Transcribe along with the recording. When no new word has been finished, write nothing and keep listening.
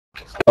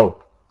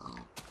Go.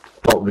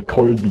 Stop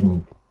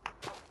recording.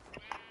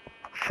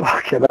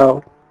 Fucking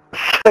hell.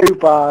 So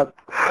bad.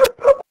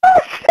 Oh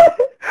shit!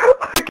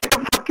 I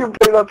can't fucking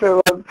play that here,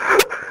 man.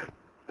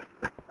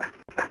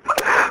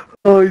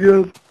 Oh my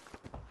god.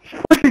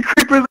 Fucking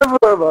creepers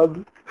everywhere,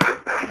 man.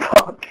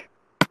 Fuck.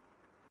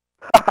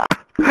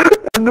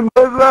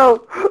 Enderman now!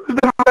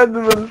 Never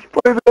Enderman,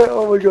 spoil it!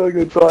 Oh my god, I'm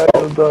gonna die,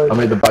 I'm gonna die. I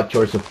made the bad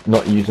choice of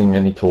not using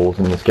any tools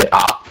in this game.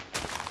 Ah!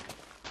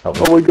 Oh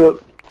my god.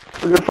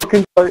 I'm gonna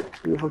fucking die.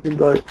 I'm gonna fucking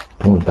die.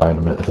 I'm gonna die in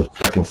a minute. There's a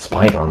fucking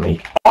spider on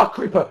me. Ah,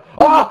 creeper!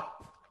 Ah!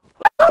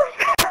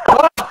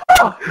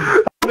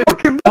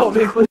 Fucking Help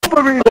me, please!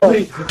 help me! Help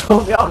me!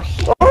 Help me! Oh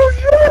shit! Oh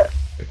shit!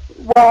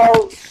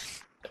 Wow!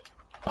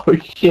 Oh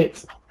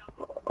shit!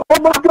 Oh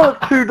my god,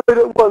 two died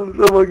at once,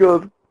 oh my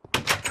god.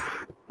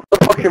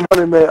 I'm fucking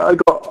running, mate. I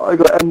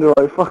got Ender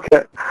Eye, fuck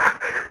it.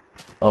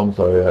 I'm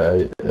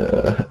sorry,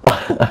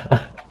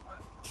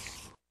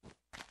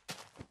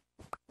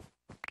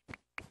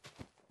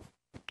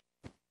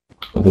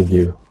 Thank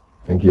you.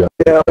 Thank you.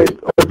 Yeah, or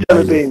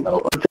jelly bean.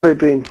 Or jelly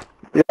bean.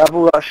 Yeah, I have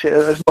all that shit.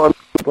 It's not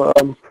enough,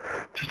 but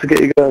just to get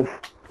you going.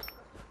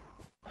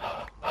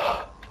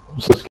 I'm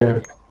so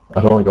scared.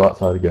 I don't want to go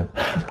outside again.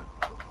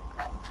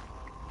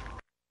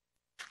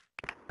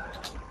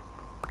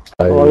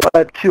 I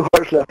had 2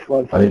 hearts left,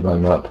 man. I need my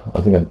map. I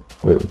think I...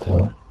 Wait, what the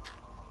hell?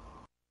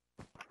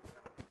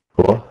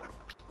 What?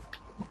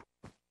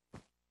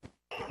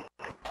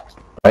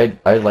 I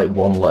had like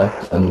 1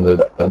 left, and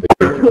the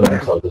creeper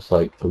came, so I was just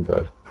like, oh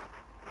god.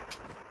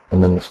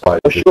 And then the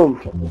spider just Sean,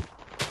 came in.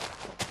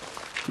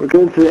 we're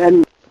going to the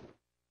end.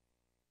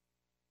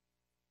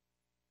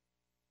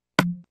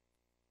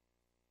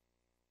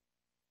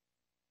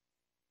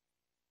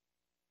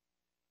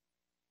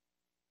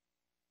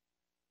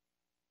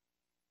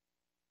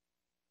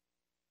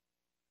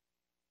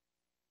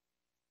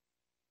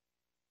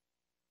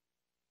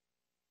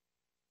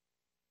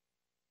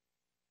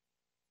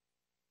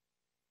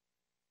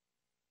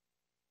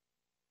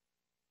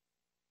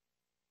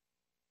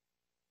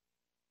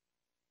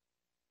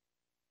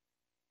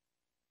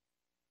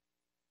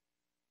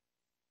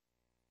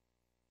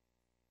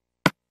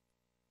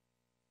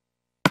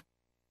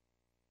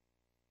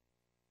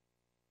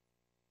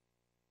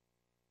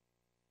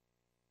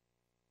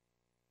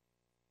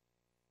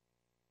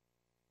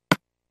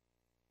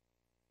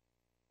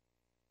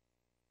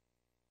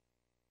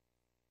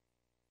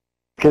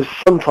 Because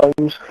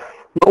sometimes,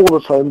 not all the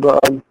time,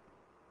 but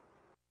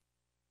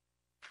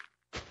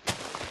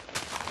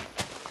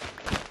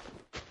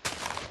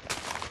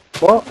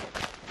what?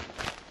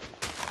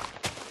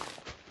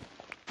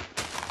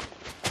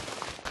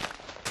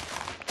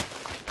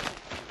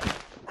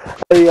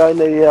 Oh yeah, I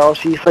know, yeah,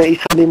 obviously he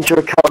signed into your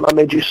account, I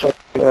made you sign,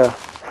 yeah.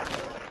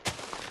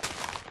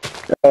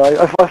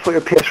 I thought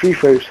your PS3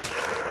 froze.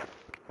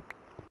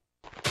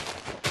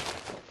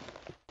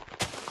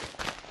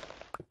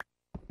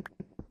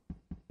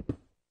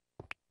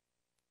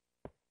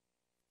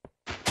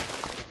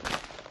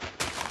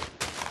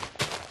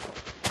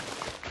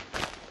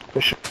 For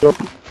sure.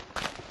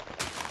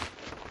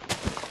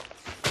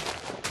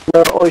 No,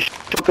 I'm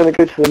not gonna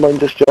go to the mine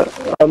just yet.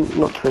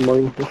 Not to the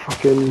mine, the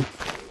fucking...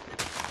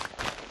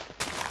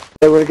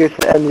 Yeah, we're gonna go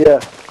to the end,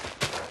 yeah.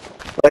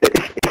 Like,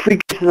 if we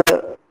get to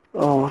the...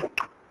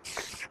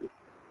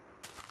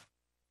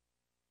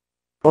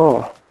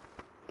 Oh,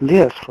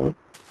 yes, fine.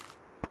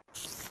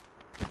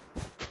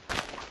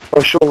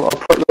 Oh, sure,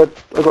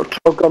 I got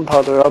 12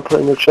 gunpowder, I'll put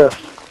it in the chest.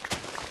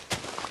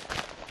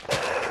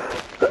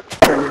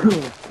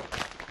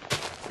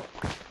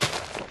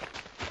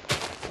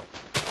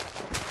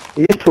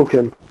 He is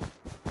talking.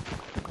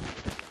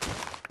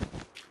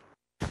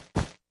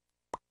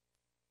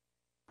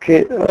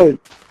 Okay,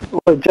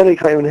 oh, Jenny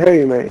can't even hear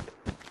you, mate.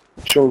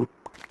 Sean.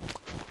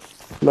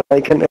 No,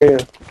 I can't hear you.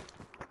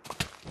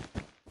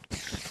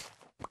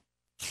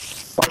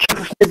 I'll check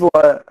the stable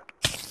at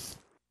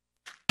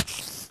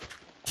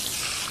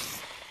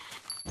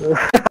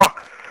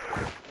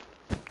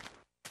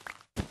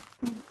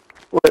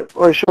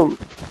Wait, Sean.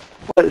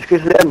 Wait, let's go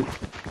to the end.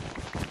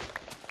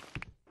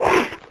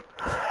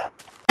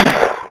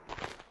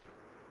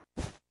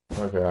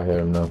 Okay, I hear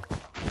him now.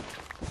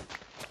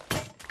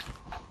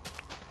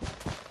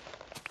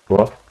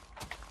 What?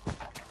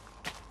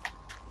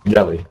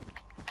 Jelly.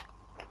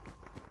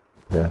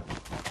 Yeah.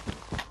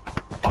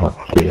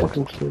 Oh, shit.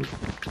 Fucking sleep.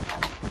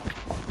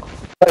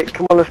 Right,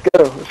 come on, let's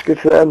go. Let's go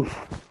to the end.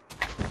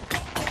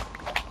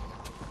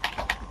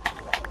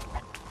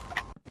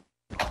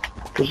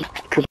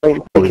 Because I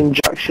ain't taking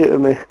jack shit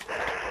with me.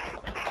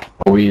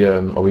 Are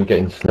we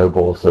getting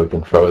snowballs so we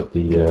can throw at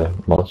the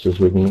monsters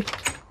we meet?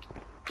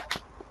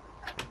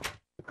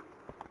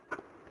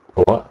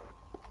 Or what?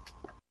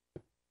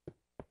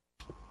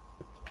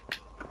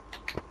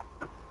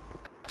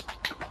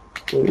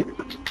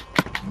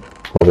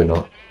 Probably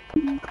not.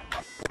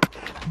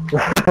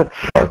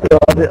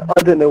 I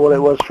didn't know what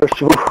it was,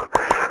 first of all.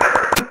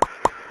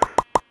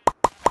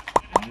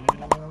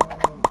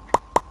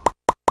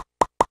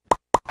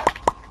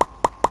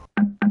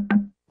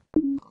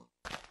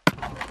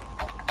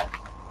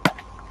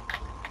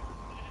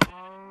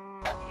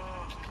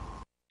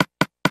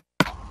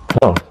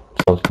 Oh,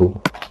 sounds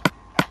cool.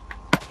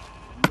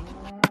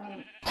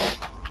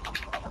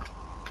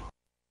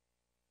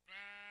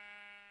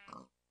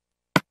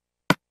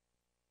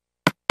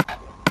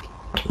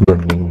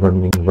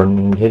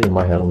 Running, hitting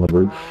my head on the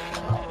roof.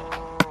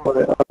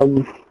 Right,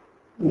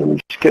 let me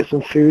just get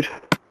some food.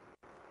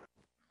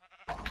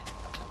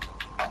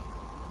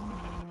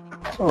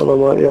 Hold on,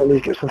 right, yeah, I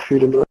need to get some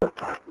food in a minute.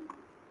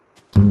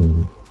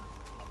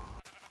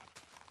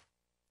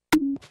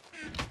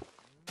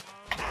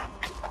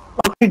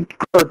 I could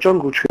grow a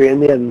jungle tree in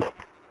the end.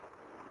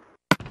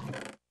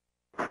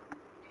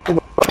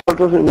 That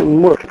doesn't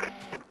even work.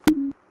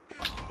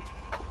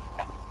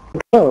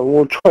 Oh,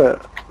 we'll try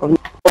it. I'm not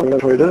going to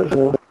try it,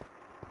 so.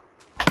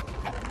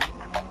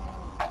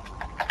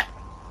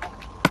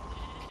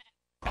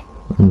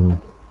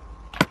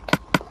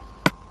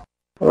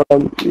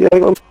 Yeah, I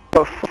got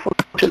about 4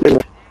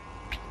 chitlins.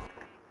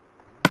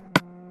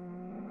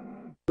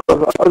 I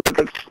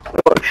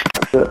like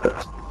stacks it.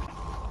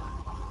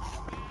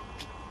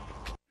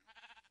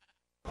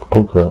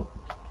 Oh crap.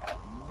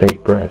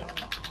 Baked bread.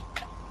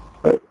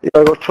 Right, yeah,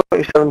 I got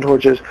 27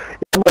 torches. Yeah,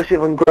 I might see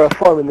if I can grow a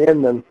farm in the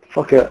end then.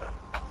 Fuck it.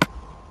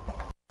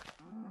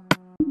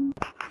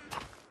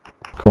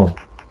 Cool.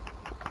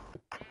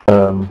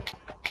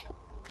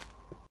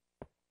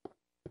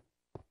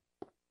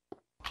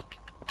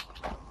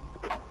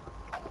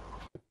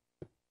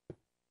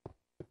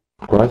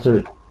 Why is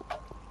it?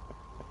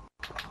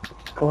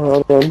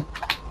 Hold on.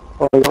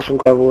 Oh, I got some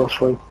gravel, that's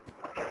fine.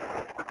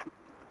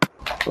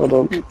 Hold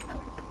on.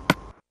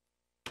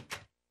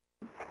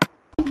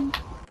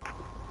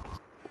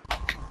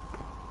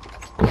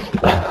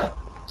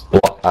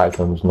 Block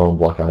items,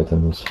 non-block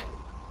items.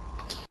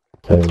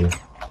 Okay.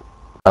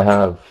 I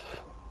have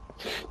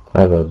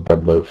a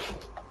bread loaf.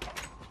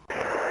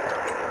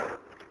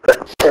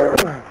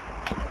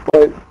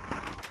 Right.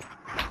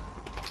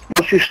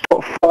 Once you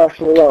stop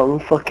flashing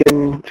around,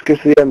 fucking, just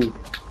get to the end.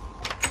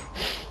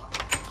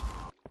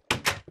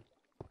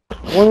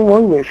 What's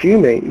wrong with you,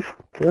 mate?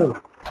 Yeah.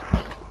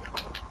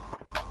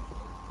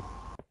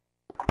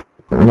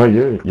 No,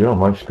 you're on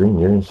my screen.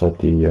 You're inside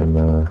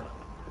the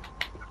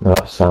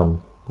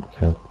Sam.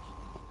 Okay.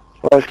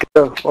 Let's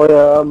go. Oh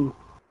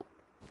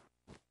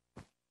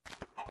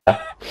yeah,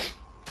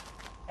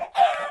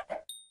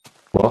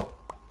 What?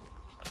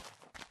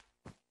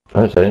 I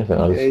didn't say anything.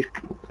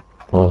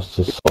 I was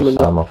just saw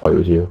Sam. I thought it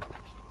was you.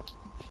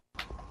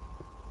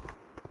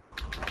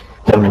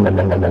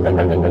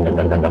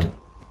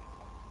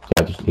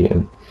 Yeah, just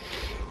eating.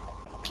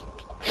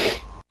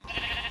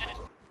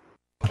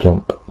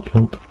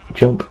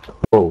 Jump.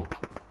 Whoa.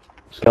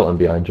 Skeleton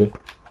behind you.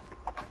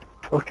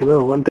 fucking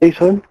hell, 1 day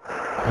son.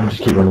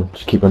 Just keep running.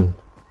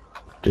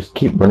 Just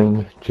keep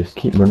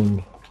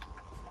running.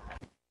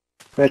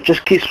 Right,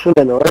 just keep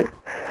swimming, alright?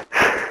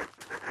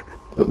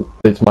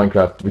 It's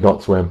Minecraft. We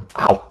can't swim.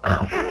 Ow.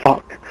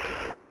 Fuck.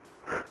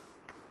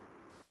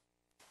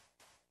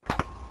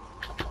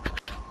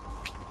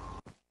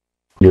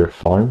 You're a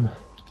farm?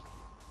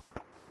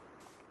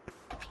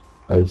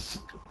 As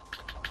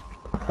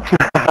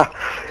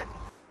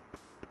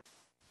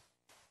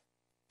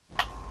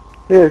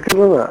Yeah, good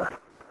on that.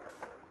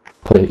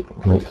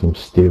 make some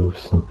steel or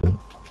something.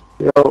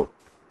 Yo,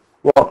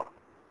 what?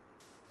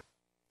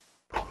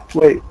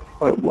 Wait,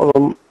 wait,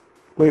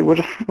 what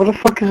the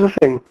fuck is the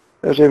thing?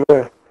 There's over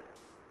there.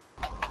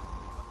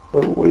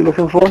 What are you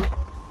looking for?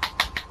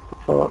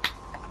 Oh.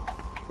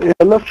 Yeah,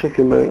 I love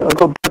chicken, mate. I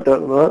got bread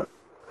out of that.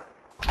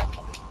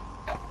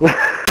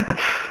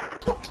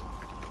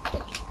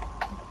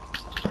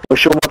 Well,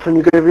 sure, what time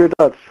you go over your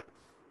dad's?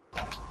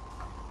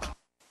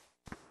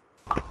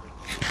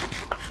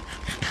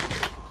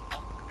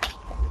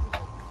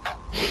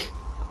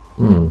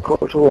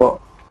 Quarter to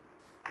what?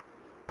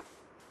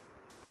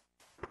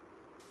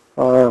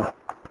 Oh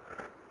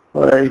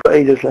yeah, he's got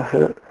ages left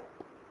in it.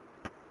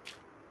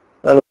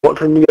 And what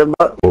time you get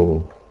back?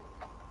 Oh.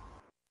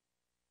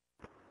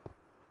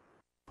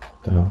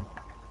 Damn.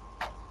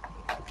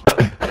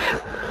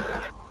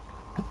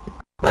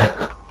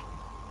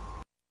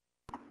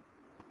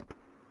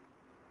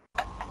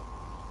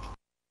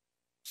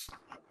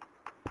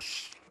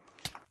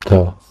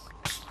 So.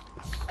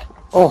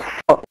 Oh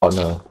fuck. Oh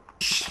no.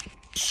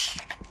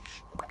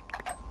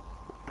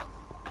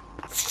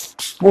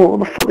 Whoa, what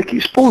the fuck, they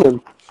keep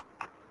spawning?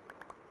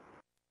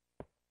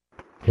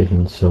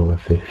 Hidden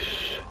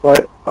silverfish.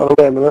 Right, I'll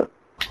wait a minute.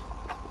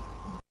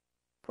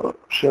 Oh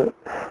shit.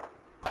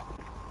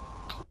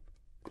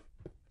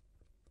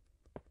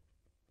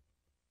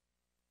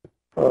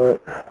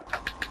 Alright.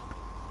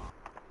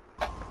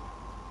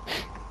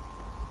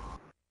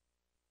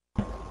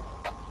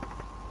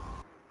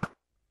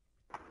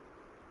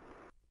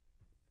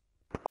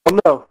 Oh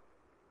no.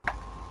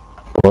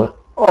 What?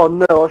 Oh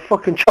no, I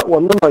fucking chucked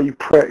one, didn't I, you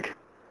prick?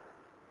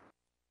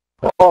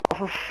 Oh,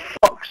 for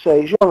fuck's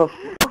sake, you're on a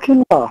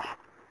fucking laugh.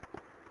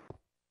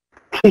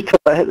 Please tell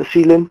that hit the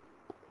ceiling.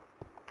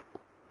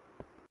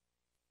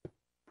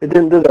 It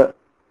didn't, did it?